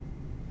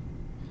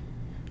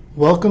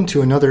Welcome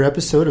to another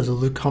episode of the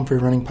Luke Humphrey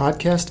Running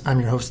Podcast.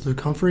 I'm your host,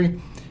 Luke Humphrey,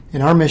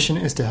 and our mission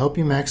is to help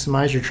you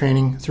maximize your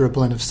training through a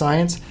blend of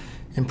science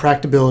and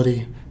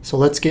practicability. So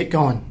let's get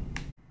going.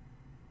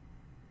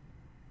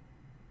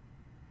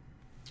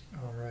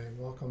 All right,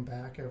 welcome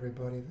back,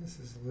 everybody. This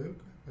is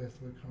Luke with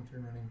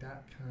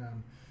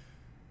LukeHumphreyRunning.com.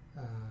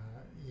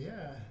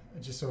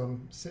 So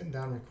I'm sitting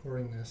down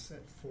recording this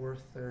at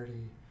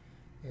 4:30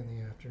 in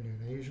the afternoon.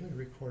 I usually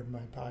record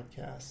my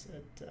podcasts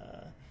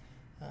at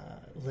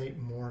late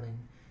morning.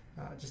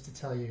 Just to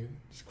tell you,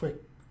 just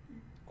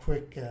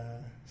quick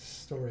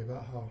story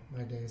about how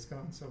my day has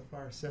gone so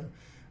far. So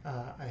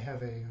I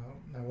have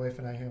my wife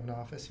and I have an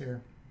office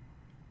here.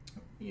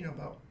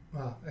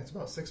 It's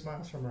about 6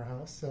 miles from our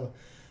house. So,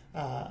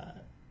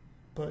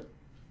 but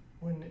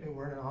when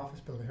we're in an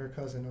office building, her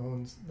cousin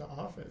owns the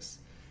office,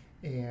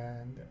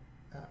 and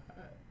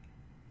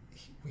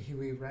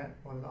we rent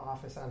one of the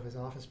office out of his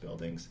office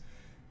buildings,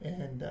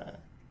 and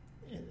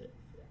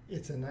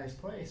it's a nice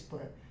place,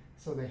 but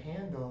so the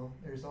handle,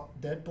 there's a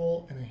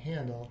deadbolt and a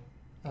handle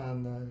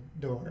on the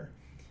door,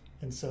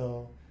 and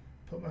so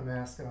put my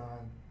mask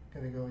on,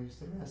 gonna go use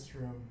the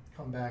restroom,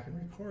 come back and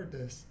record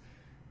this,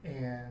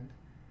 and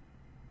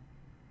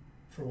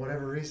for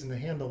whatever reason the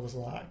handle was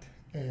locked,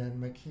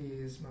 and my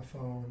keys, my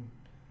phone,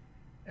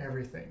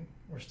 everything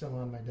were still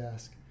on my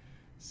desk.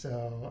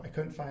 So I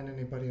couldn't find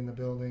anybody in the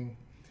building.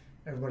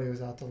 Everybody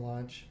was out to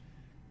lunch.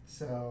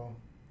 So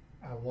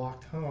I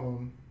walked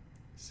home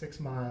 6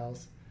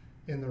 miles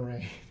in the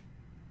rain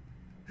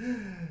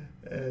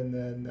and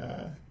then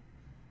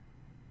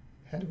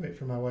had to wait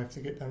for my wife to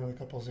get done with a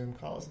couple Zoom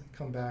calls and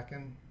come back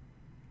and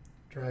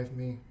drive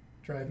me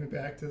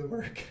back to the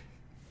work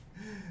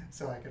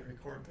so I could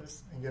record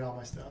this and get all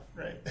my stuff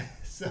right.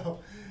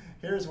 So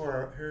here's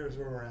where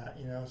we're at.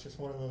 It's just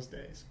one of those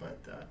days.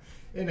 But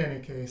in any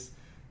case,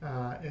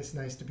 it's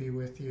nice to be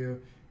with you.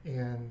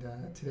 And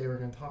today we're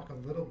going to talk a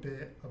little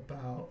bit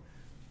about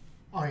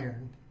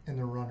iron in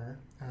the runner.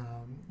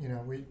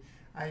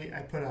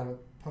 I put out a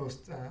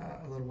post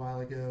a little while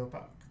ago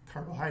about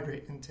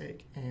carbohydrate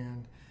intake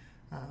and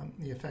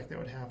the effect that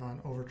would have on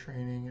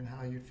overtraining and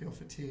how you'd feel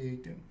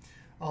fatigued and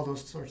all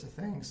those sorts of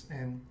things.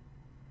 And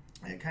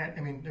it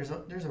there's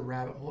a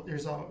rabbit hole.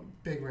 There's a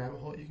big rabbit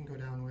hole you can go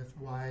down with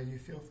why you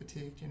feel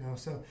fatigued.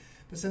 So,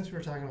 but since we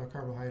were talking about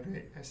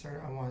carbohydrate, I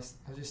was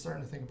just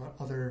starting to think about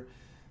other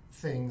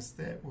things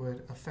that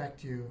would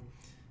affect you.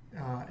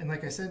 And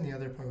like I said in the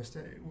other post,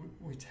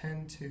 we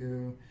tend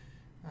to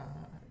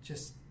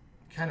just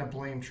kind of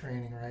blame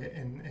training, right?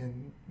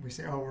 And we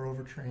say, oh, we're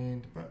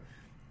overtrained, but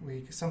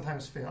we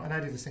sometimes fail. And I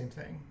do the same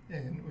thing.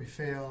 And we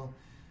fail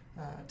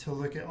to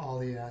look at all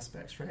the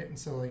aspects, right? And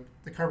so like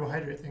the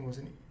carbohydrate thing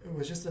was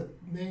just to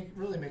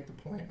really make the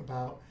point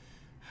about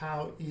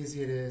how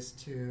easy it is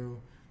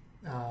to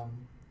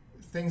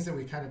things that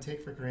we kind of take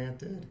for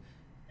granted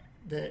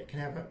that can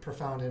have a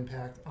profound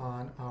impact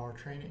on our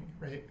training,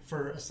 right?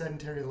 For a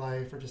sedentary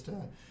life or just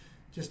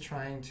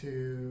trying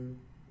to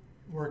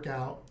work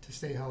out to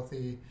stay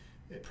healthy,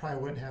 it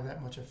probably wouldn't have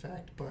that much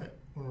effect. But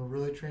when we're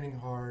really training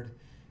hard,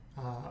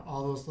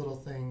 all those little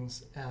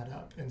things add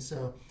up. And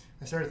so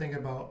I started thinking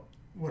about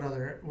what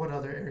other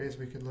areas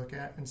we could look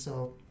at. And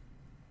so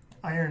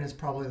iron is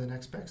probably the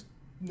next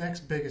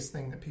biggest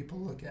thing that people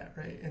look at,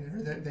 right?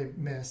 And that they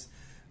miss.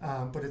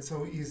 But it's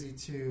so easy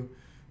to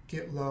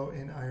get low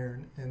in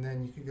iron, and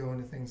then you could go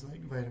into things like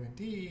vitamin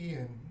D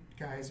and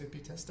guys would be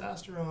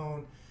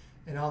testosterone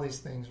and all these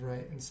things,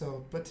 right? And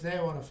so, but today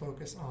I want to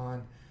focus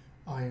on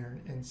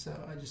iron, and so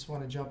I just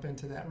want to jump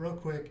into that real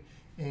quick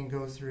and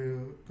go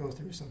through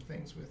some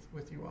things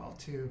with you all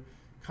to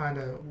kind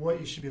of what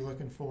you should be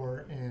looking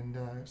for and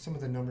some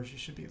of the numbers you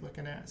should be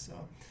looking at. So,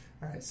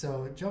 all right,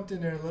 so jumped in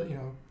there,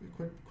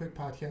 quick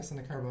podcast on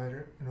the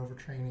carbohydrate and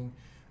overtraining,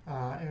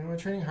 and when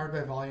training hard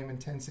by volume,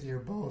 intensity, or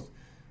both.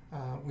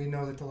 We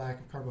know that the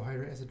lack of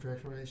carbohydrate has a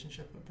direct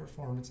relationship with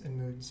performance and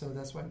mood, so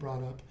that's why I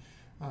brought up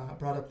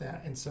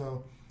that. And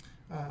so,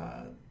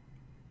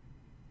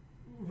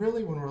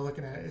 really, when we're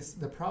looking at it,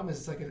 the problem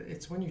is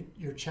it's when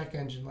your check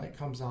engine light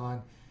comes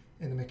on,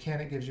 and the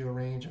mechanic gives you a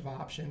range of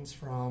options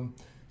from,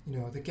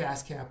 the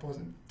gas cap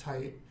wasn't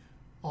tight,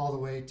 all the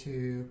way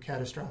to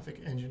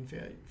catastrophic engine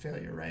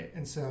failure, right?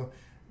 And so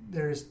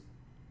there's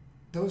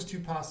those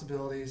two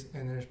possibilities,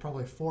 and there's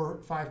probably 4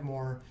 or 5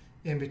 more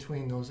in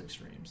between those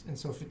extremes. And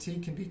so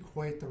fatigue can be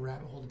quite the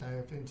rabbit hole to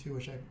dive into,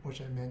 which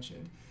I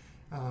mentioned.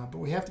 But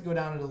we have to go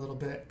down it a little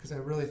bit because I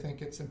really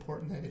think it's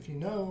important that if you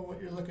know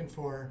what you're looking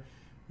for,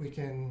 we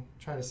can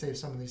try to save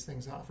some of these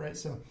things off, right?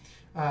 So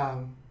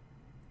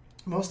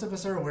most of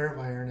us are aware of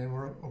iron and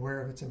we're aware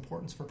of its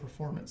importance for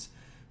performance.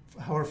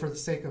 However, for the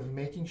sake of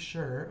making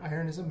sure,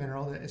 iron is a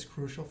mineral that is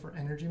crucial for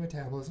energy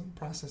metabolism,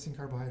 processing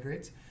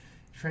carbohydrates,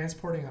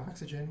 transporting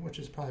oxygen, which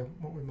is probably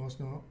what we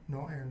most know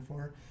iron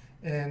for,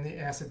 and the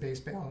acid-base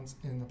balance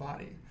in the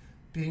body.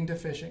 Being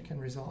deficient can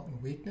result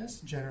in weakness,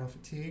 general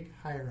fatigue,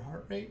 higher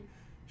heart rate,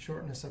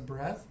 shortness of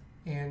breath,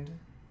 and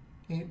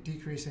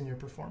decrease in your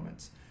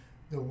performance.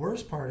 The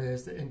worst part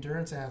is the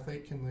endurance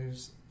athlete can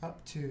lose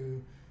up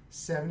to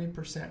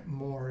 70%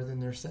 more than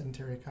their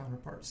sedentary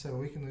counterparts. So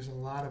we can lose a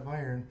lot of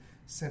iron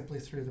simply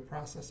through the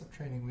process of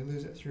training. We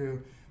lose it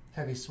through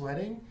heavy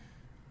sweating,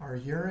 our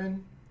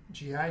urine,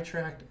 GI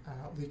tract,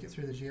 leak it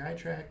through the GI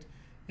tract,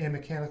 and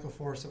mechanical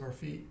force of our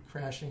feet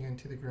crashing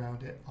into the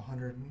ground at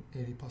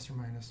 180 plus or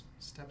minus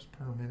steps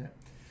per minute.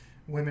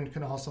 Women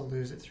can also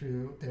lose it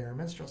through their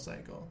menstrual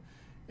cycle.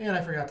 And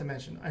I forgot to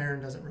mention,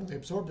 iron doesn't really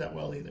absorb that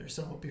well either.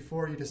 So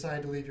before you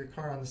decide to leave your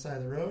car on the side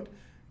of the road,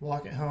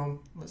 walk it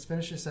home, let's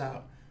finish this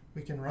out.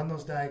 We can run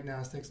those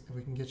diagnostics and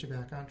we can get you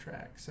back on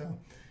track. So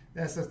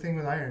that's the thing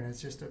with iron.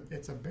 It's just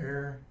it's a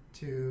bear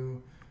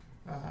to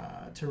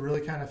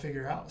really kind of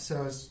figure out.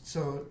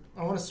 So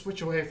I want to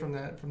switch away from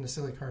the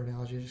silly car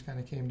analogy. It just kind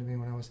of came to me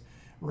when I was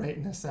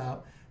writing this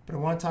out. But I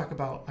want to talk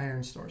about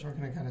iron stores. We're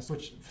going to kind of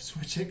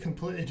switch it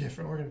completely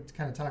different. We're going to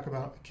kind of talk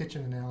about a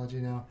kitchen analogy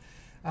now.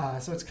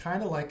 So it's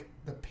kind of like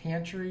the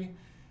pantry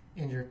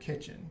in your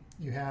kitchen.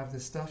 You have the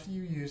stuff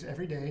you use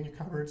every day in your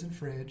cupboards and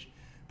fridge,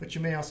 but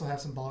you may also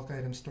have some bulk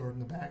items stored in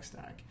the back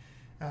stack.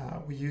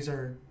 We use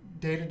our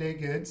day-to-day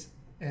goods,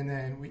 and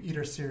then we eat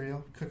our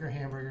cereal, cook our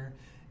hamburger,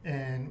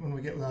 and when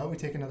we get low, we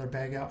take another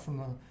bag out from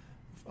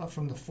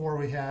the 4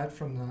 we had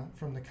from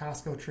the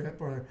Costco trip,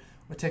 or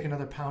we take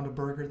another pound of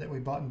burger that we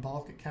bought in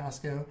bulk at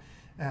Costco.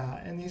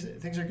 And these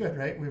things are good,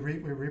 right? We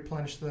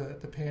replenish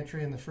the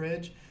pantry and the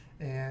fridge,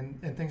 and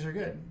things are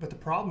good. But the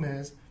problem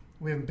is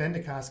we haven't been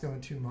to Costco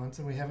in 2 months,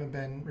 and we haven't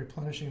been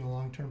replenishing the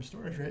long-term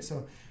storage, right?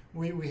 So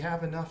we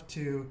have enough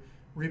to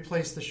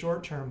replace the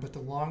short-term, but the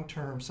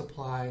long-term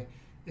supply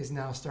is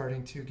now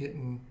starting to get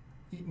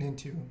eaten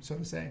into, so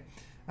to say.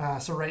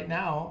 So right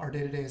now, our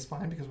day-to-day is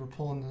fine because we're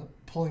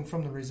pulling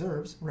from the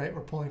reserves, right?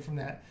 We're pulling from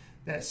that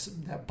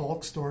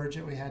bulk storage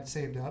that we had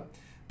saved up.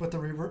 But the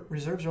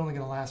reserves are only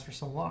going to last for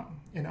so long.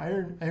 And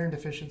iron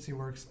deficiency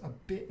works a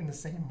bit in the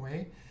same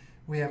way.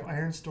 We have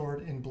iron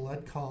stored in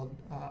blood called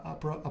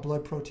a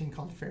blood protein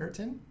called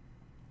ferritin.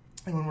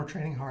 And when we're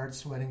training hard,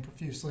 sweating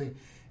profusely,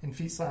 and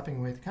feet slapping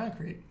away at the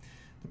concrete,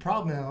 the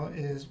problem now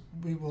is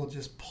we will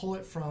just pull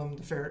it from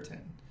the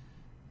ferritin.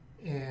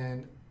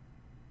 And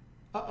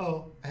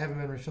I haven't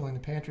been refilling the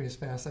pantry as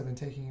fast. I've been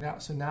taking it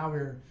out. So now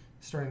we're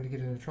starting to get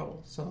into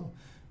trouble. So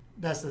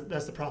that's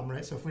the problem,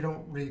 right? So if we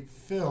don't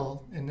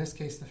refill, in this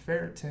case, the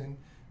ferritin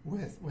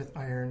with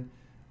iron,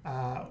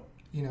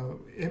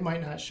 it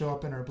might not show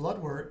up in our blood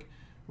work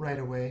right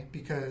away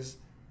because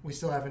we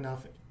still have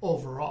enough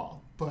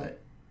overall.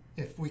 But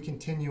if we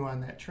continue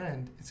on that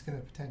trend, it's going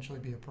to potentially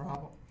be a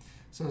problem.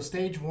 So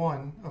stage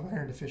 1 of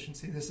iron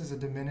deficiency, this is a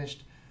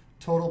diminished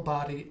total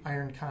body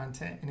iron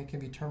content, and it can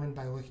be determined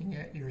by looking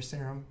at your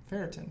serum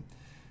ferritin.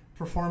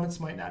 Performance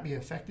might not be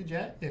affected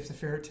yet if the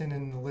ferritin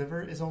in the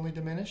liver is only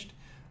diminished,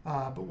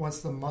 but once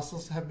the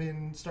muscles have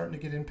been starting to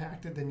get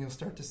impacted, then you'll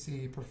start to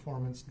see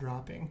performance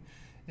dropping.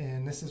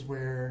 And this is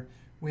where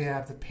we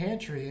have the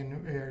pantry,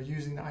 and we're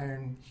using the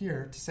iron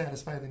here to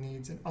satisfy the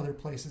needs in other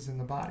places in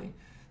the body.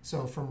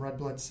 So from red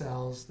blood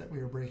cells that we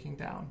were breaking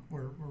down,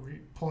 we're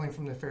pulling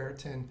from the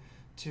ferritin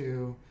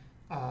to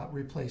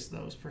replace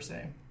those per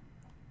se.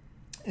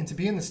 And to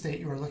be in the state,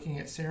 you are looking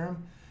at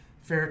serum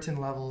ferritin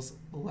levels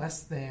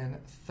less than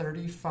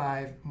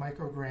 35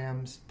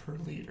 micrograms per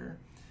liter.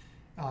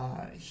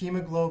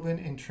 Hemoglobin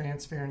and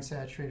transferrin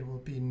saturated will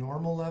be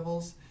normal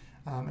levels,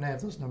 and I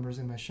have those numbers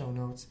in my show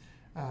notes.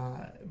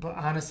 But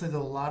honestly,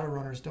 though, a lot of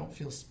runners don't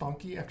feel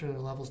spunky after their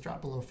levels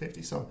drop below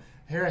 50. So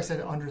here I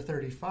said under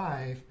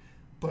 35,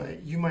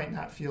 but you might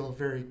not feel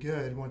very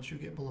good once you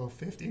get below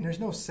 50. And there's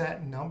no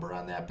set number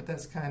on that, but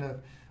that's kind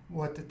of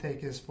what the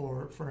take is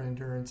for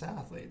endurance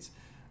athletes.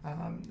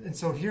 And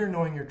so here,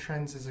 knowing your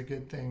trends is a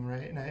good thing,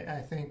 right? And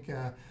I think,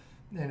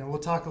 we'll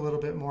talk a little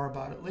bit more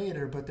about it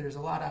later, but there's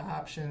a lot of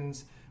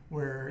options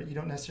where you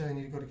don't necessarily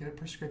need to go to get a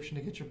prescription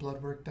to get your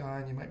blood work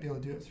done. You might be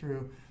able to do it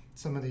through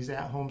some of these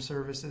at-home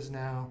services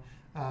now.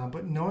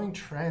 But knowing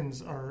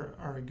trends are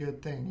a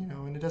good thing,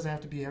 and it doesn't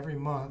have to be every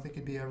month. It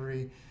could be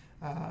every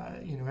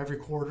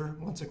quarter,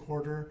 once a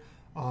quarter.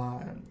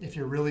 If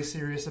you're really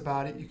serious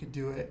about it, you could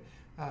do it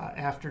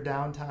after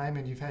downtime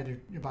and you've had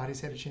your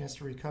body's had a chance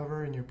to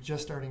recover and you're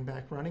just starting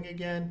back running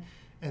again,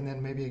 and then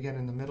maybe again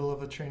in the middle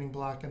of a training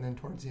block and then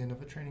towards the end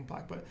of a training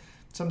block. But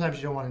sometimes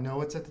you don't want to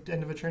know it's at the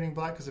end of a training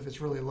block because if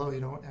it's really low,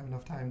 you don't have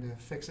enough time to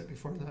fix it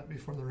before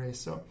the race.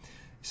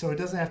 So it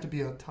doesn't have to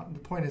be the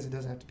point is it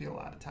doesn't have to be a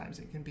lot of times.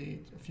 It can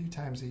be a few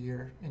times a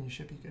year and you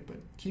should be good. But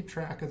keep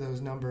track of those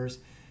numbers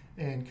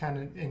and kind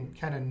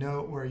of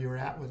note where you're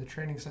at with the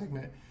training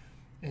segment,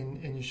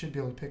 and you should be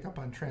able to pick up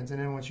on trends.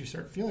 And then once you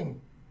start feeling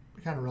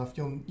kind of rough,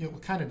 you'll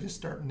kind of just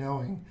start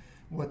knowing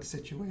what the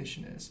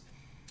situation is.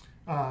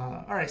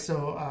 All right,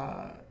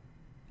 so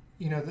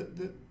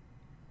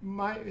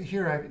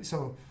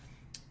so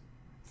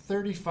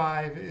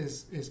 35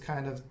 is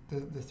kind of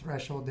the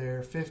threshold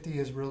there. 50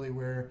 is really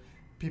where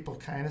people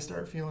kind of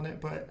start feeling it.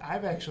 But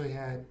I've actually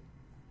had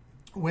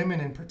women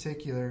in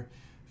particular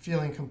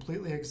feeling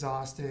completely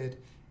exhausted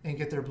and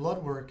get their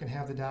blood work and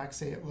have the doc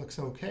say it looks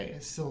okay.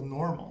 It's still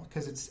normal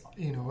because it's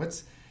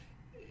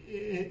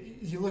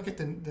you look at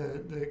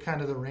the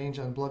kind of the range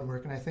on blood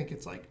work, and I think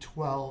it's like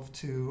 12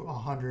 to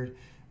 100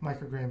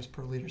 micrograms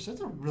per liter. So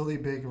it's a really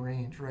big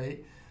range,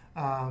 right?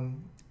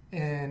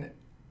 And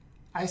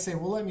I say,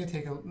 well, let me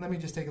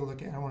just take a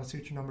look at it. I want to see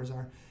what your numbers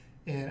are.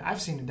 And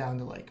I've seen it down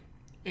to like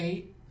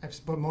 8,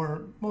 but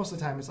most of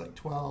the time it's like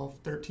 12,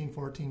 13,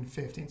 14,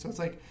 15. So it's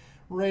like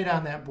right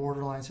on that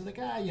borderline. So like,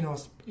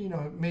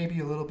 maybe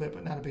a little bit,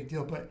 but not a big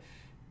deal. But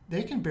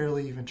they can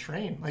barely even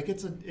train. Like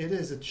it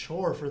is a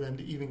chore for them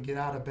to even get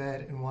out of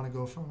bed and want to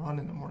go for a run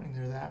in the morning.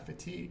 They're that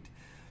fatigued.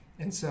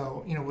 And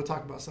so, we'll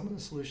talk about some of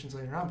the solutions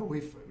later on, but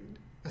we've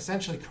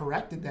essentially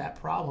corrected that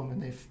problem,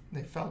 and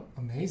they felt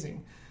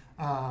amazing.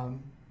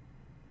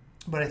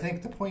 But I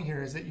think the point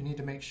here is that you need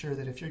to make sure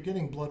that if you're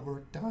getting blood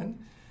work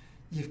done,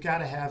 you've got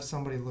to have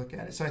somebody look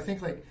at it. So I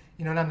think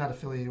and I'm not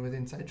affiliated with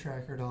Inside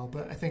Tracker at all,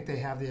 but I think they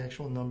have the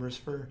actual numbers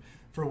for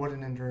what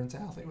an endurance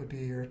athlete would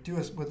be, or do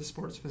it with a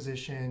sports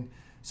physician,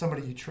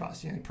 somebody you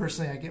trust.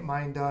 Personally, I get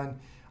mine done.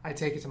 I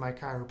take it to my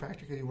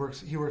chiropractor. He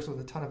works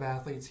with a ton of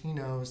athletes. He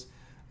knows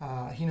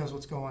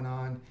what's going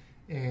on,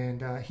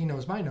 and he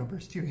knows my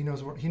numbers too. He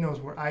knows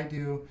where I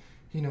do.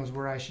 He knows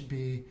where I should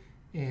be,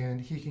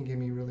 and he can give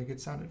me really good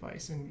sound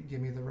advice and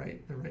give me the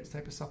right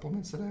type of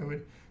supplements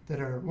that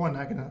are one,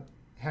 not going to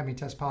have me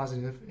test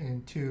positive,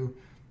 and two,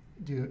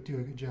 do a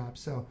good job.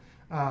 So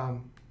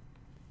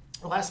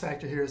the last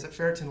factor here is that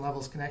ferritin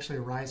levels can actually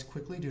rise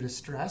quickly due to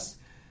stress,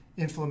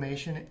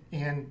 inflammation,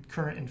 and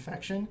current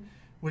infection,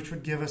 which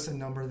would give us a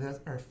number that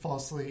are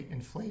falsely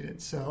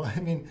inflated. So,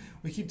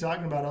 we keep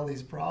talking about all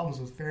these problems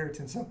with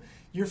ferritin. So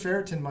your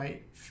ferritin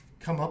might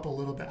come up a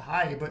little bit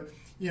high, but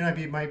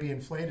it might be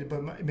inflated,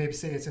 but maybe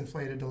say it's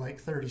inflated to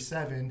like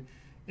 37,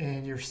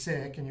 and you're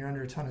sick and you're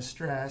under a ton of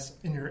stress,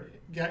 and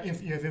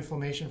you have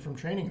inflammation from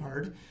training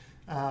hard.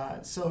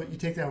 So you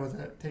take that with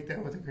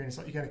a grain of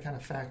salt. You got to kind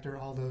of factor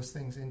all those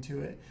things into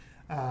it.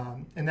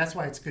 And that's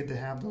why it's good to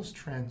have those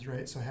trends,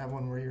 right? So have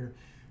one where you're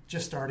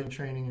just starting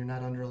training, you're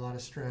not under a lot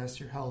of stress,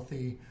 you're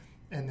healthy,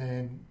 and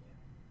then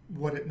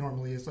what it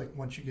normally is like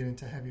once you get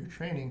into heavier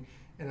training.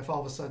 And if all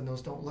of a sudden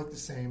those don't look the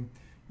same,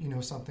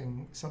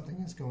 something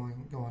is going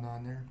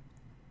on there.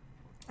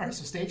 All right,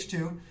 so stage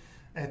 2.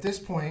 At this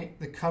point,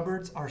 the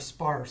cupboards are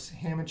sparse.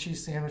 Ham and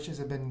cheese sandwiches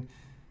have been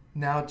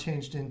now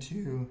changed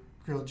into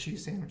grilled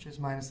cheese sandwiches,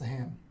 minus the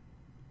ham.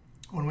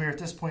 When we're at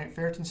this point,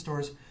 ferritin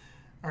stores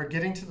are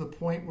getting to the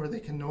point where they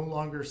can no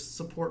longer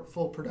support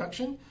full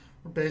production.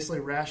 We're basically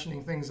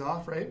rationing things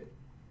off, right?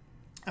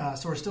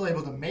 So we're still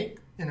able to make,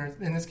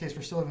 in this case,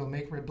 we're still able to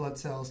make red blood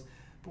cells,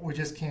 but we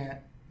just can't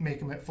make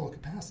them at full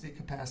capacity.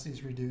 Capacity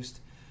is reduced.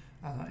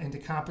 And to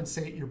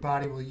compensate, your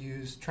body will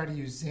try to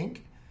use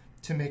zinc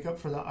to make up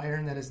for the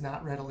iron that is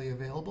not readily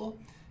available.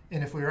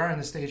 And if we are in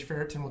the stage,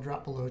 ferritin will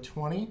drop below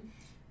 20.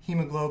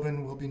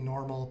 Hemoglobin will be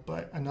normal,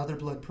 but another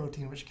blood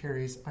protein which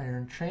carries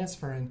iron,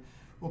 transferrin,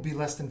 will be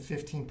less than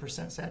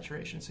 15%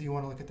 saturation. So you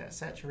want to look at that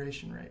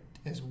saturation rate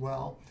as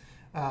well.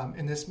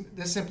 And this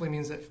simply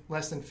means that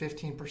less than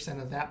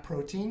 15% of that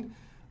protein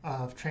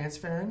of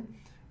transferrin,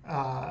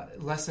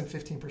 less than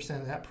 15%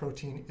 of that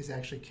protein is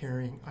actually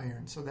carrying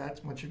iron. So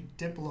that's once you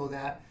dip below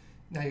that,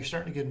 now you're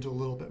starting to get into a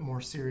little bit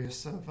more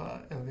serious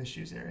of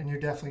issues there. And you're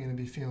definitely going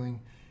to be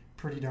feeling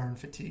pretty darn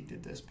fatigued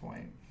at this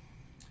point.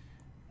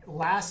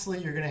 Lastly,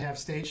 you're going to have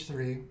stage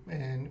 3,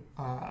 and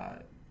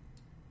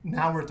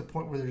now we're at the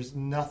point where there's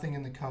nothing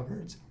in the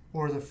cupboards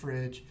or the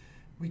fridge.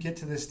 We get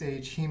to this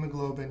stage,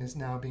 hemoglobin is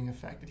now being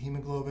affected.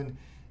 Hemoglobin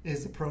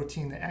is the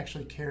protein that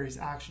actually carries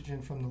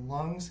oxygen from the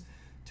lungs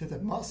to the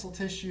muscle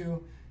tissue,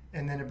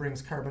 and then it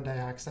brings carbon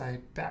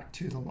dioxide back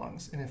to the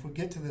lungs. And if we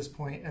get to this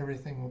point,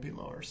 everything will be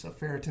lower. So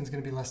ferritin is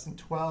going to be less than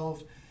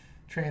 12,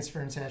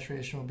 transferrin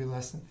saturation will be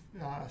less than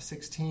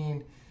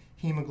 16,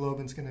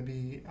 hemoglobin is going to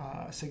be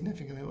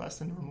significantly less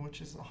than normal,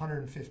 which is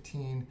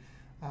 115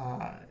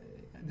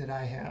 that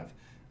I have.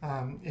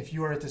 If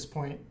you are at this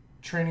point,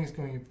 training is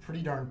going to be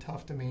pretty darn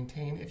tough to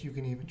maintain if you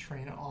can even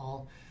train at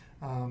all.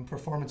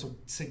 Performance will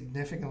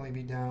significantly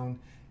be down,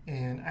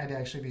 and I'd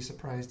actually be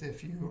surprised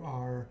if you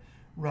are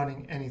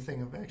running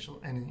anything of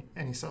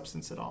any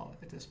substance at all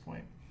at this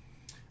point.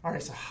 All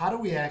right, so how do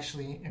we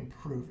actually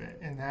improve it?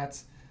 And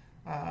that's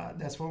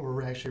what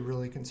we're actually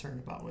really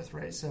concerned about with,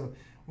 right? So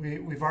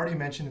we've already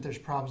mentioned that there's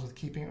problems with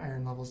keeping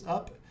iron levels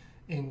up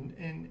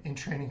in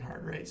training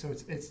hard, right? So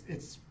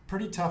it's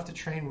pretty tough to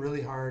train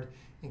really hard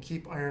and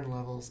keep iron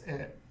levels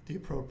at the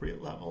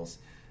appropriate levels.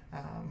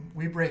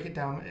 We break it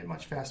down at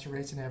much faster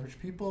rates than average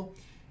people,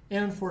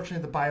 and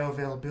unfortunately the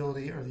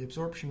bioavailability or the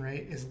absorption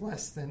rate is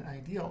less than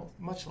ideal,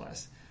 much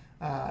less.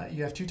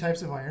 You have two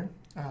types of iron,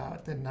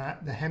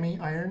 the hemi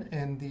iron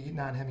and the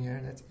non-hemi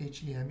iron. That's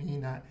HEME,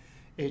 not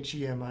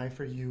HEMI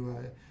for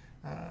you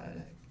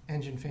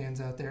engine fans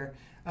out there.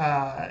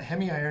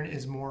 Hemi iron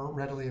is more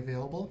readily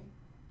available,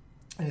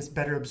 and it's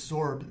better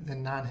absorbed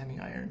than non-hemi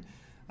iron.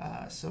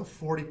 So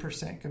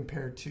 40%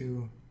 compared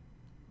to,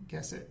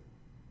 guess it,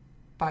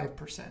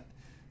 5%.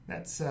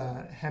 That's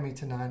hemi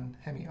to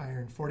non-hemi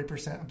iron.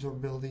 40%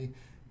 absorbability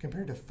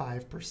compared to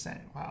 5%.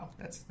 Wow,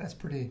 that's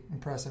pretty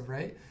impressive,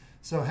 right?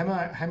 So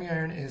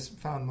hemi-iron is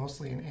found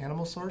mostly in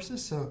animal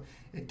sources, so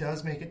it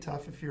does make it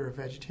tough if you're a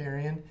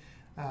vegetarian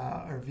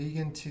or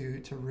vegan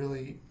to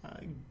really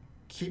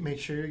make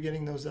sure you're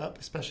getting those up,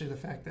 especially the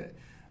fact that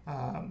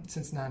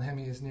since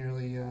non-hemi is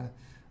nearly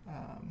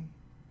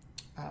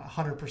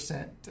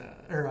 100%,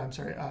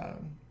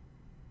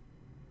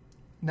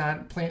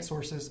 non-plant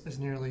sources is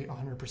nearly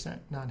 100%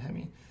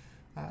 non-hemi.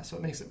 So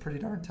it makes it pretty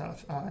darn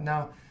tough.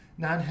 Now,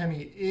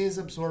 non-hemi is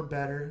absorbed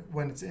better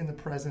when it's in the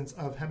presence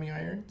of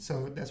hemi-iron,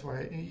 so that's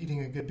why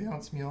eating a good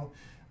balanced meal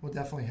will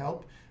definitely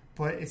help,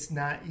 but it's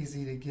not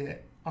easy to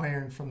get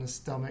iron from the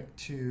stomach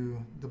to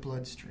the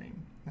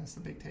bloodstream. That's the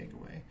big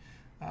takeaway.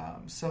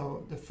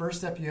 So the first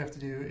step you have to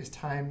do is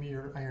time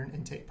your iron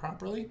intake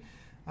properly.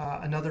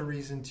 Another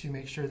reason to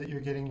make sure that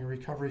you're getting your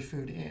recovery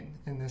food in,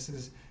 and this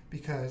is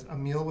because a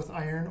meal with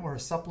iron or a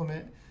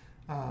supplement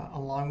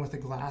along with a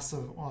glass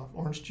of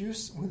orange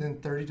juice within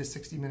 30 to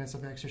 60 minutes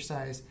of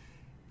exercise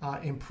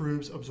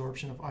improves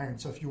absorption of iron.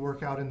 So if you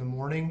work out in the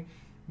morning,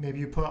 maybe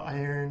you put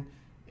iron,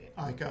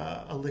 like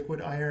a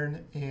liquid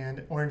iron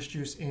and orange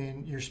juice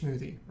in your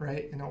smoothie,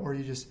 right? Or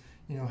you just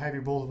have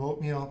your bowl of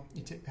oatmeal,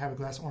 you have a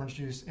glass of orange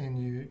juice, and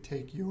you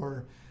take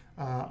your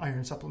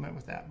iron supplement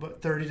with that.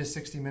 But 30 to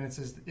 60 minutes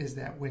is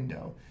that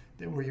window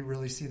where you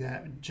really see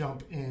that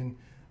jump in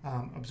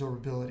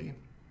absorbability.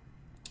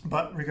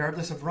 But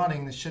regardless of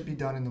running, this should be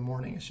done in the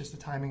morning. It's just the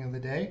timing of the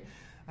day.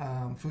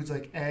 Foods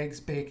like eggs,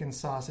 bacon,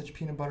 sausage,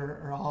 peanut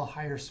butter are all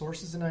higher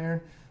sources in iron,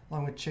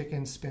 along with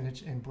chicken,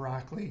 spinach, and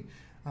broccoli.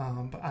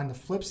 But on the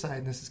flip side,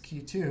 and this is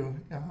key too,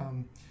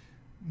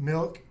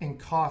 milk and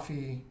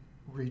coffee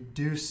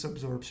reduce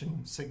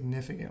absorption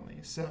significantly.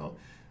 So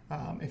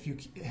if you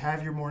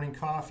have your morning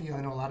coffee, I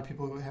know a lot of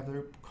people who have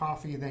their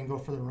coffee then go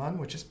for the run,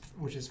 which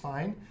is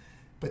fine.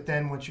 But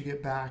then once you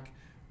get back,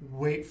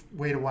 wait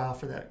a while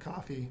for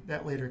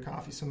that later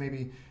coffee. So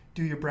maybe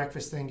do your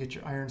breakfast thing, get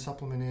your iron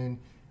supplement in,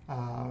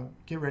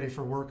 get ready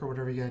for work or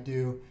whatever you got to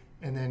do,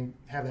 and then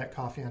have that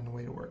coffee on the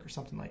way to work or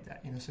something like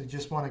that. So you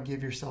just want to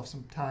give yourself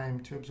some time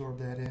to absorb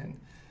that in.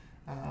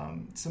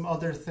 Some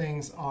other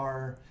things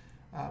are,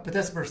 but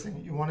that's the first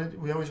thing.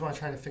 We always want to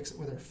try to fix it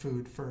with our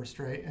food first,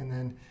 right?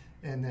 And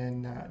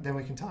then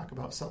we can talk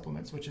about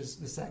supplements, which is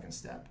the second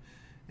step.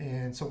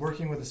 And so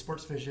working with a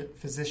sports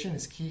physician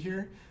is key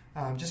here,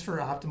 just for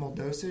optimal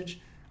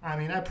dosage. I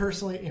mean, I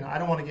personally, I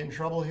don't want to get in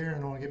trouble here. I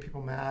don't want to get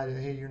people mad.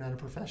 Hey, you're not a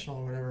professional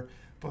or whatever.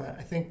 But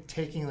I think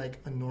taking like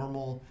a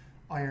normal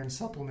iron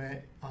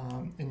supplement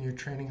in your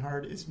training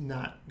hard is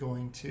not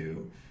going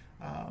to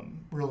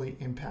really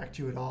impact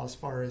you at all as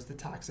far as the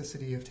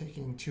toxicity of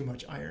taking too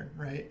much iron,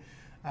 right?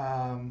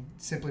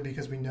 Simply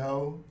because we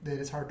know that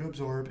it's hard to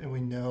absorb, and we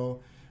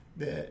know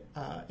that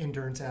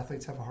endurance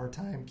athletes have a hard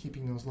time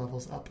keeping those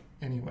levels up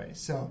anyway.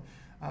 So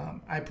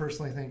I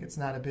personally think it's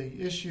not a big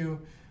issue.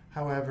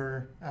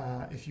 However,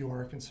 if you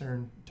are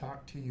concerned,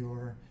 talk to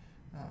your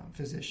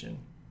physician.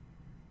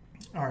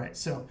 All right,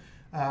 so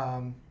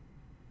I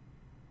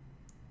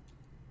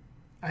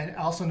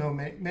also know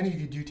many of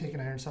you do take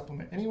an iron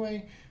supplement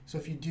anyway. So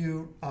if you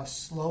do a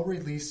slow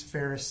release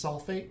ferrous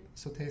sulfate,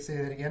 so say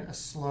that again, a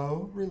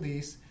slow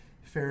release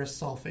ferrous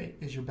sulfate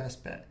is your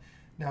best bet.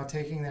 Now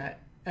taking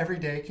that every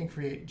day can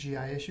create GI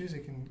issues.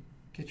 It can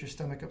get your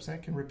stomach upset,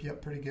 it can rip you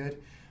up pretty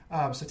good.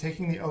 So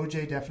taking the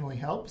OJ definitely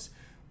helps,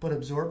 but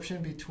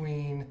absorption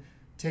between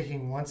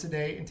taking once a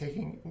day and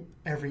taking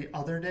every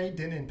other day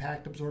didn't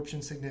impact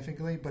absorption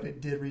significantly, but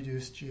it did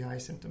reduce GI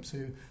symptoms.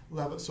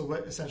 So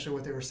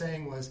what they were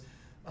saying was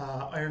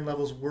iron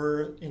levels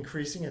were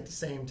increasing at the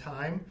same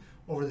time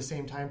over the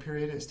same time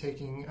period as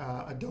taking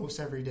a dose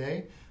every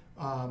day,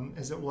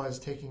 as it was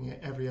taking it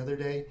every other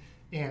day,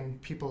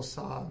 and people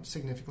saw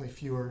significantly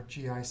fewer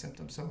GI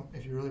symptoms. So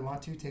if you really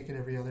want to, take it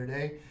every other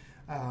day,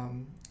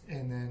 and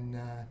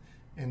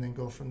then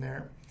go from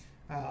there.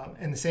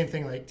 And the same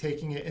thing, like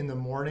taking it in the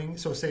morning.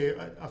 So say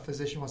a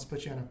physician wants to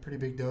put you on a pretty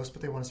big dose,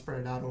 but they want to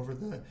spread it out over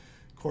the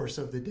course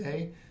of the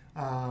day.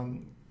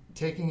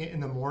 Taking it in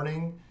the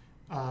morning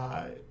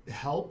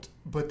helped,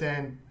 but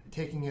then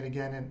taking it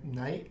again at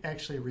night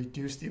actually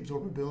reduced the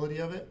absorbability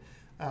of it.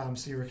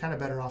 So you were kind of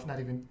better off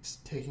not even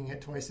taking it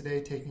twice a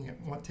day.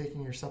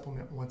 Taking your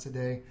supplement once a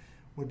day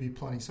would be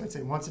plenty. So I'd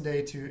say once a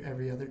day to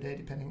every other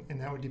day, and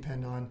that would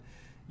depend on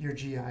your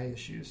GI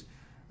issues.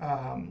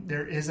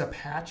 There is a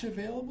patch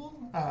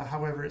available.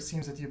 However, it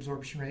seems that the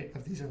absorption rate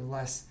of these are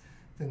less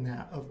than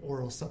that of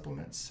oral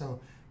supplements.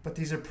 But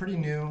these are pretty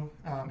new.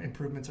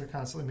 Improvements are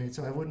constantly made.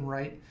 So I wouldn't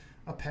write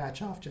a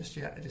patch off just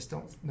yet. I just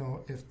don't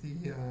know if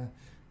the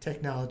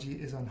technology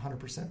is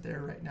 100%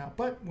 there right now.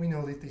 But we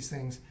know that these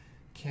things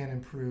can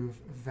improve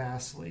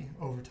vastly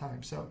over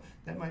time. So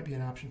that might be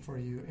an option for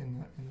you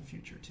in the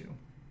future too.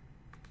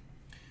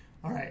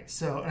 All right.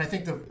 So, and I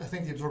think the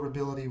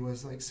absorbability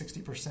was like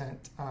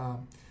 60%.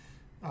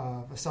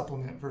 Of a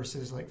supplement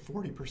versus like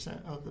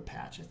 40% of the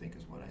patch, I think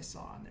is what I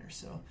saw on there.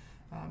 So,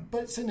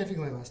 but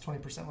significantly less,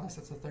 20% less.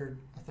 That's a third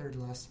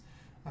less,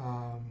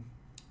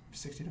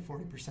 60 to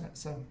 40%.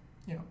 So,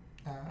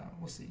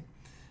 we'll see.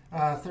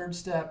 Third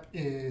step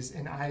is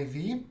an IV,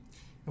 and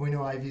we know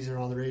IVs are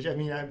all the rage. I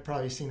mean, I've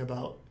probably seen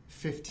about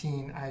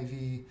 15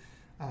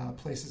 IV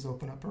places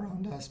open up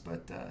around us,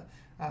 but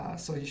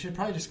so you should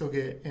probably just go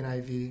get an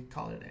IV,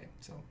 call it a day.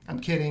 So I'm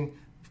kidding,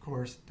 of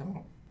course.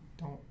 Don't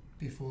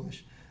be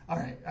foolish. All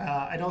right,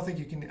 I don't even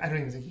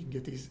think you can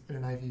get these at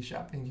an IV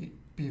shop and get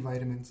B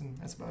vitamins, and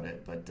that's about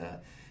it. But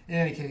in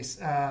any case,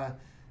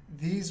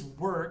 these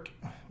work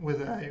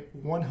with a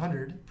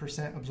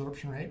 100%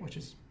 absorption rate, which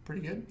is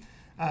pretty good.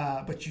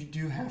 But you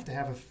do have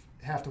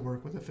to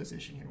work with a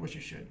physician here, which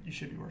you should. You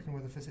should be working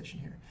with a physician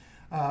here.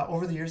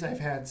 Over the years, I've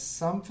had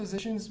some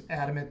physicians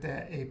adamant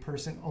that a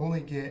person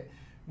only get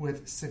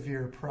with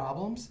severe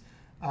problems.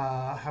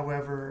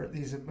 However,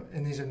 these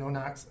are no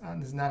knocks.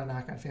 This is not a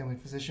knock on family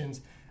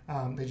physicians.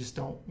 They just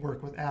don't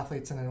work with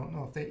athletes, and I don't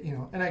know if they,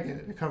 and I get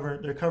it.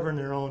 They're covering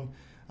their own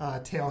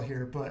tail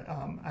here. But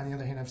on the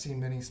other hand, I've seen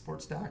many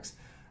sports docs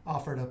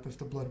offer it up if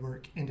the blood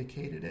work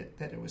indicated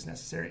that it was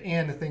necessary.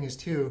 And the thing is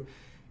too,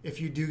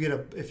 if you do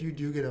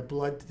get a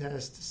blood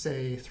test,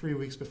 say 3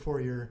 weeks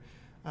before your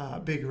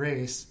big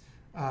race,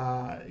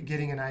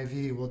 getting an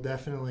IV will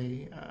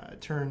definitely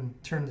turn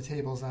the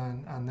tables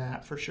on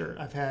that for sure.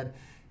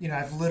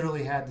 I've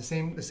literally had the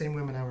same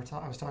women I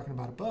was talking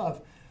about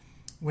above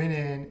went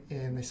in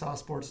and they saw a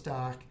sports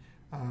doc,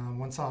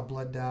 one saw a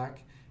blood doc,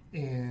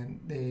 and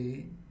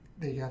they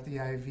got the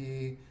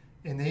IV,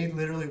 and they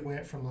literally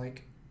went from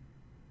like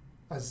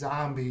a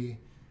zombie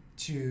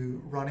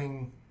to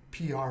running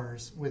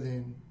PRs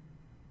within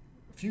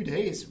a few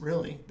days,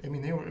 really. I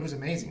mean, it was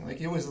amazing. Like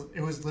it was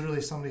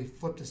literally somebody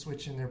flipped a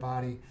switch in their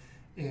body,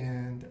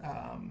 and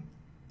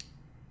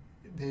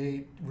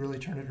they really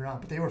turned it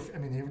around. But they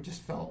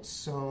just felt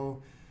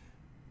so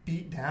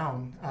beat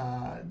down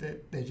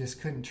that they just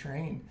couldn't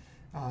train,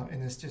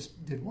 and this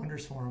just did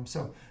wonders for them.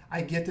 So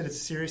I get that it's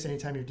serious.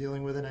 Anytime you're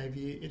dealing with an IV,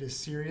 it is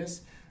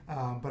serious.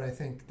 But I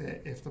think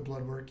that if the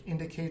blood work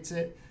indicates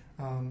it,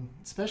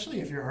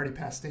 especially if you're already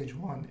past stage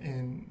 1,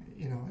 and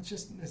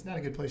it's not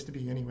a good place to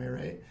be anyway,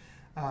 right?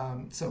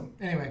 So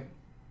anyway,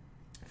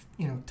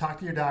 talk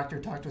to your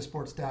doctor, talk to a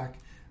sports doc,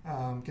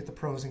 get the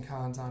pros and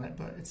cons on it,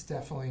 but it's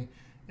definitely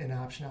an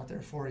option out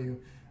there for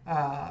you.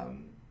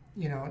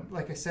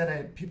 Like I said, I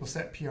had people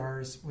set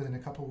PRs within a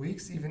couple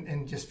weeks,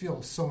 and just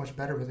feel so much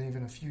better within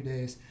even a few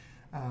days.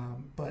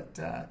 But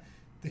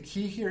the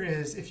key here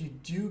is, if you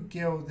do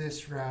go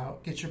this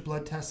route, get your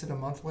blood tested a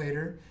month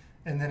later,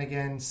 and then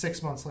again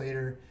 6 months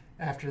later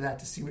after that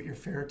to see what your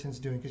ferritin's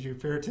doing, because your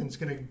ferritin's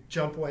going to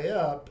jump way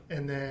up,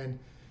 and then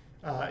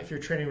if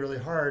you're training really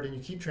hard and you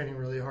keep training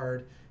really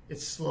hard,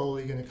 it's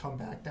slowly going to come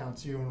back down.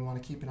 So you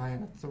want to keep an eye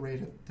on the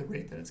rate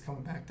that it's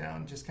coming back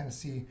down, just kind of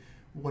see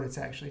what it's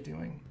actually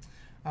doing.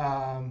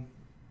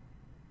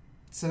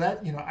 So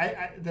that,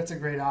 that's a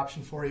great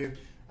option for you.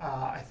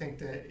 I think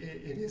that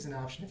it is an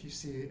option if you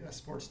see a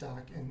sports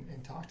doc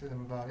and talk to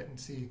them about it and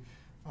see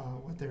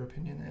what their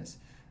opinion is.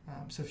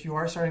 So if you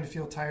are starting to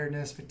feel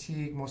tiredness,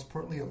 fatigue, most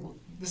importantly,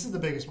 this is the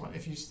biggest one.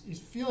 If you're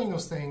feeling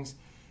those things,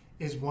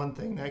 is one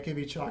thing that can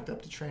be chalked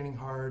up to training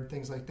hard,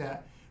 things like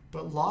that.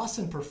 But loss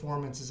in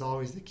performance is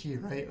always the key,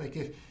 right? Like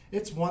if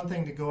it's one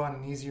thing to go on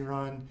an easy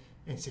run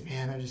and say,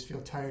 man, I just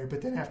feel tired,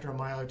 but then after a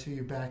mile or two,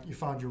 you're back, you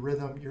found your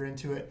rhythm, you're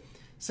into it.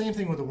 Same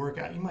thing with a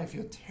workout. You might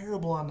feel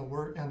terrible on the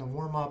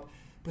warm up,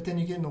 but then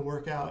you get in the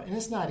workout and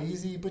it's not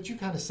easy, but you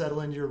kind of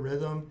settle into your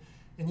rhythm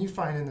and you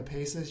find in the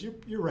paces,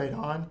 you're right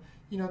on.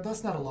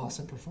 That's not a loss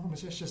in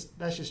performance.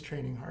 That's just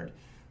training hard.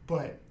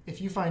 But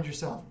if you find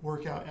yourself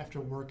workout after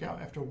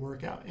workout after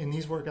workout, and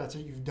these workouts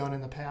that you've done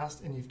in the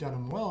past and you've done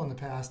them well in the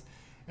past,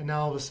 and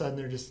now all of a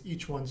sudden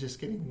each one's just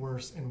getting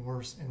worse and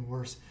worse and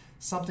worse,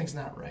 something's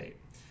not right.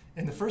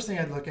 And the first thing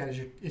I'd look at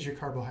is your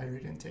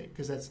carbohydrate intake,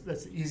 because that's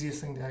the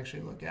easiest thing to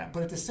actually look at.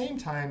 But at the same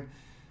time,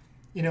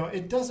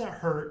 it doesn't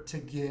hurt to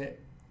get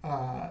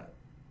the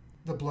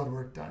blood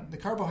work done. The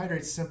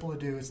carbohydrate's simple to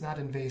do; it's not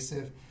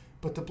invasive.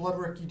 But the blood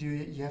work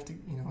you have to,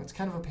 it's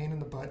kind of a pain in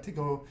the butt to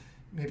go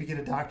maybe get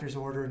a doctor's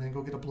order and then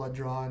go get a blood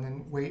draw and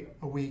then wait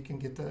a week and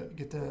get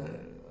the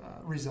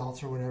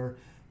results or whatever.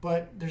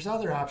 But there's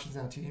other options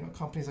now too.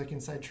 Companies like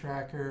Inside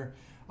Tracker,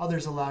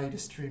 others allow you to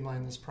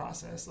streamline this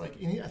process. I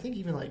think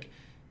even like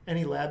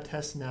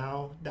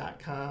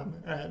anylabtestnow.com.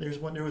 There was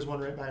one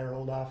right by our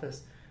old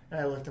office,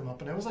 and I looked them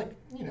up, and it was like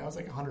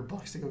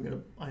 $100 to go get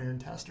an iron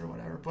test or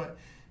whatever. But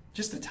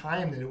just the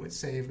time that it would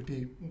save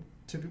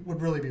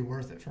would really be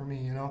worth it for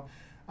me,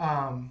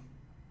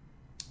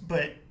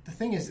 But the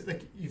thing is,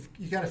 like,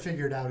 you got to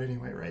figure it out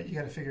anyway, right? You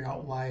got to figure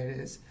out why it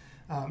is,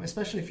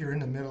 especially if you're in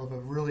the middle of a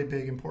really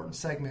big important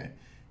segment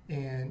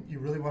and you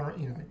really want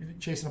to, you're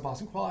chasing a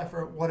Boston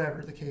qualifier,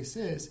 whatever the case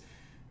is.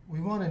 We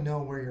want to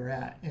know where you're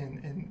at,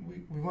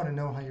 and we want to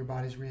know how your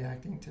body's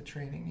reacting to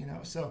training,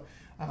 So,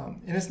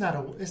 and it's not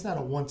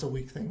a once a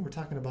week thing. We're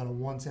talking about a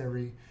once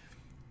every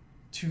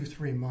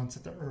 2-3 months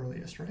at the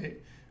earliest,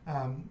 right?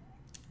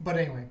 But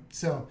anyway,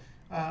 so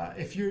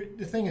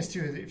the thing is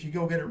too, if you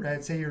go get it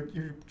read, say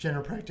your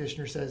general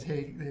practitioner says,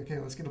 hey, okay,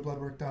 let's get a blood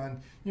work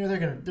done. They're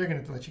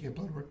gonna let you get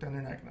blood work done.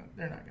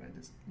 They're not gonna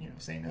just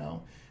say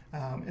no.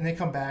 and they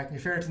come back, and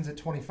your ferritin's at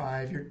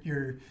 25,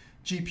 your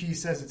GP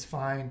says it's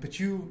fine, but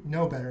you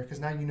know better because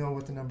now you know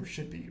what the number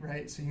should be,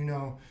 right? So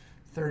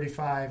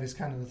 35 is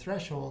kind of the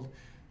threshold.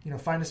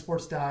 Find a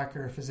sports doc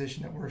or a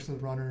physician that works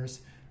with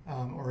runners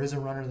or is a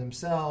runner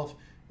themselves,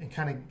 and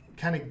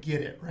kind of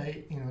get it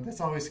right.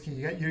 That's always key.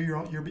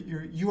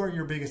 You are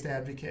your biggest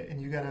advocate,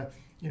 and you gotta,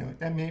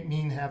 that may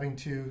mean having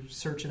to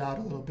search it out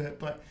a little bit,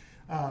 but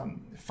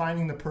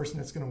finding the person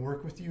that's going to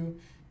work with you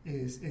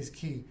is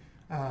key.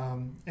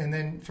 And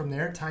then from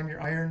there, time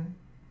your iron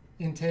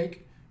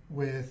intake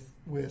with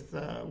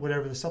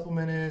whatever the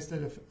supplement is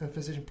that a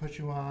physician puts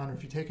you on, or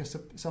if you take a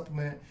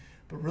supplement,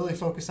 but really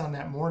focus on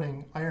that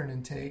morning iron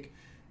intake,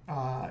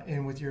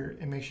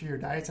 and make sure your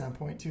diet's on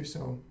point too.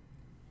 So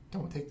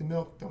don't take the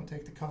milk, don't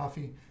take the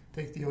coffee,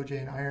 take the OJ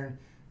and iron.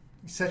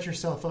 Set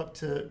yourself up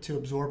to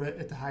absorb it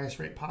at the highest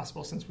rate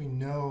possible, since we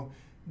know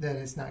that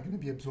it's not going to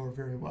be absorbed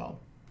very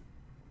well.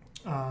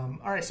 All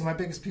right, so my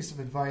biggest piece of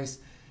advice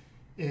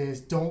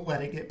is don't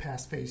let it get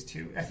past phase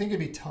 2. I think it'd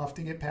be tough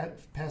to get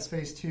past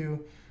phase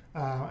 2.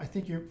 I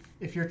think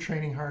if you're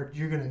training hard,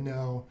 you're going to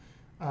know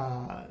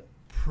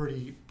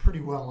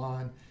pretty well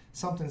on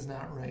something's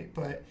not right.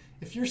 But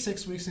if you're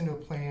 6 weeks into a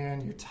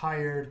plan, you're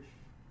tired,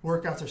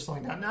 workouts are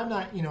slowing down. Now, I'm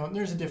not, and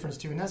there's a difference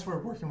too, and that's where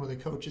working with a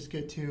coach is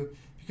good too,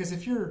 because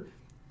if you're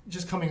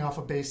just coming off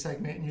a base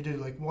segment and you do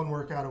like one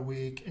workout a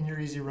week and your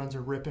easy runs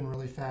are ripping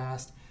really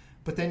fast,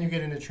 but then you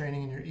get into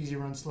training and your easy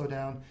runs slow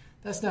down,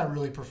 that's not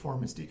really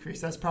performance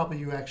decrease. That's probably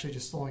you actually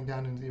just slowing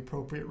down into the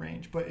appropriate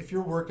range. But if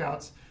your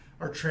workouts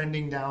are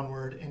trending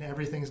downward and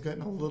everything's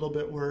getting a little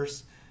bit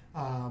worse,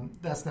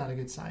 that's not a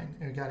good sign,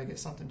 and you got to get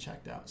something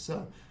checked out.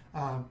 So,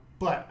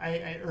 but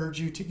I urge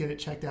you to get it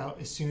checked out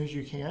as soon as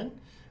you can,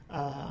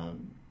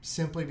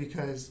 simply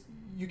because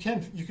you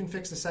can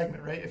fix the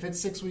segment, right? If it's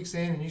 6 weeks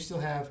in and you still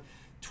have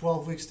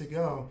 12 weeks to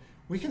go,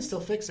 we can still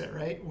fix it,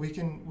 right?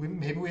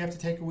 Maybe we have to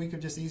take a week of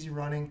just easy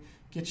running,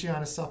 get you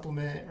on a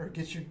supplement, or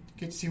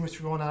see what's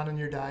going on in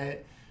your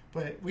diet.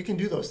 But we can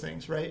do those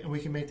things, right? And we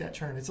can make that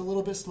turn. It's a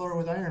little bit slower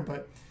with iron,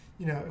 but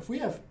if we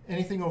have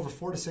anything over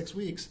 4 to 6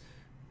 weeks,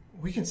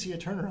 we can see a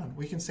turnaround.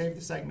 We can save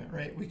the segment,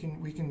 right? We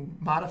can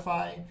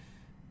modify,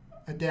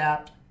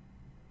 adapt,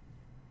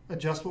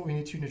 adjust what we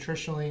need to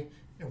nutritionally,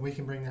 and we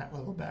can bring that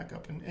level back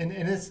up. And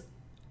it's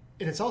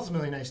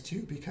ultimately nice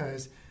too,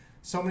 because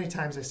so many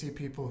times I see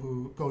people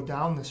who go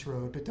down this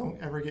road but don't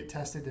ever get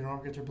tested, they don't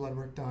ever get their blood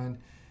work done,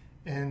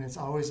 and it's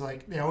always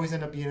like they always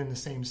end up being in the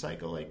same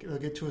cycle. Like they'll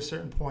get to a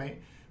certain point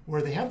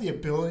where they have the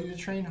ability to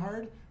train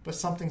hard, but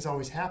something's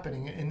always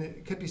happening, and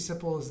it could be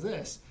simple as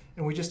this,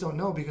 and we just don't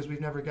know because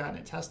we've never gotten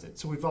it tested.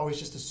 So we've always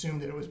just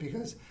assumed that it was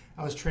because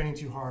I was training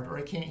too hard, or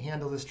I can't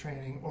handle this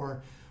training,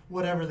 or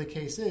whatever the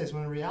case is,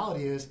 when the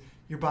reality is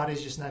your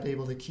body's just not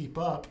able to keep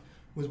up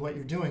with what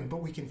you're doing.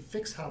 But we can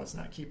fix how it's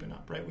not keeping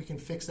up, right? We can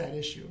fix that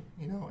issue,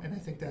 and I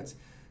think that's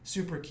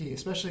super key,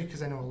 especially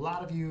because I know a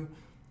lot of you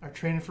are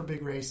training for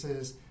big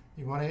races.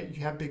 You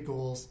have big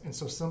goals, and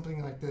so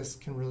something like this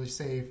can really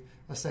save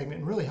a segment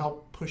and really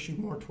help push you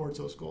more towards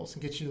those goals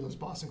and get you to those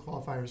Boston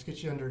qualifiers,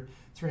 get you under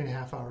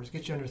 3.5 hours,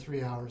 get you under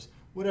 3 hours,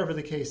 whatever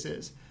the case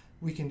is.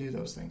 We can do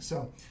those things.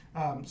 So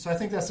I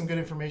think that's some good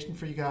information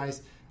for you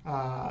guys.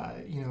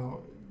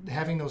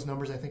 Having those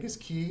numbers I think is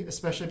key,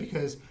 especially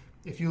because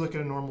if you look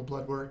at a normal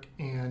blood work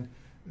and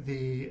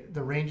the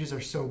ranges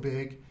are so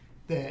big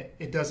that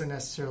it doesn't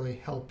necessarily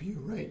help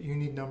you, right? You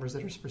need numbers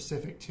that are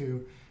specific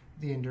to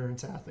the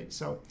endurance athlete.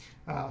 So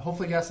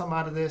hopefully you got something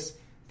out of this.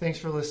 Thanks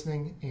for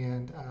listening,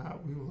 and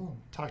we will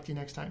talk to you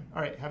next time.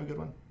 All right, have a good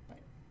one. Bye.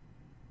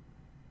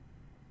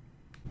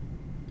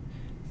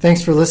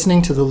 Thanks for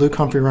listening to the Luke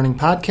Humphrey Running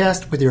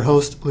Podcast with your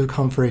host, Luke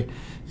Humphrey.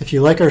 If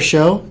you like our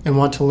show and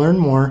want to learn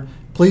more,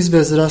 please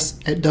visit us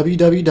at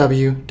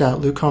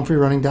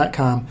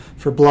www.lukehumphrey.running.com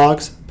for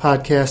blogs,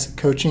 podcasts,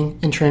 coaching,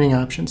 and training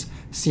options.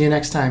 See you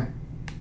next time.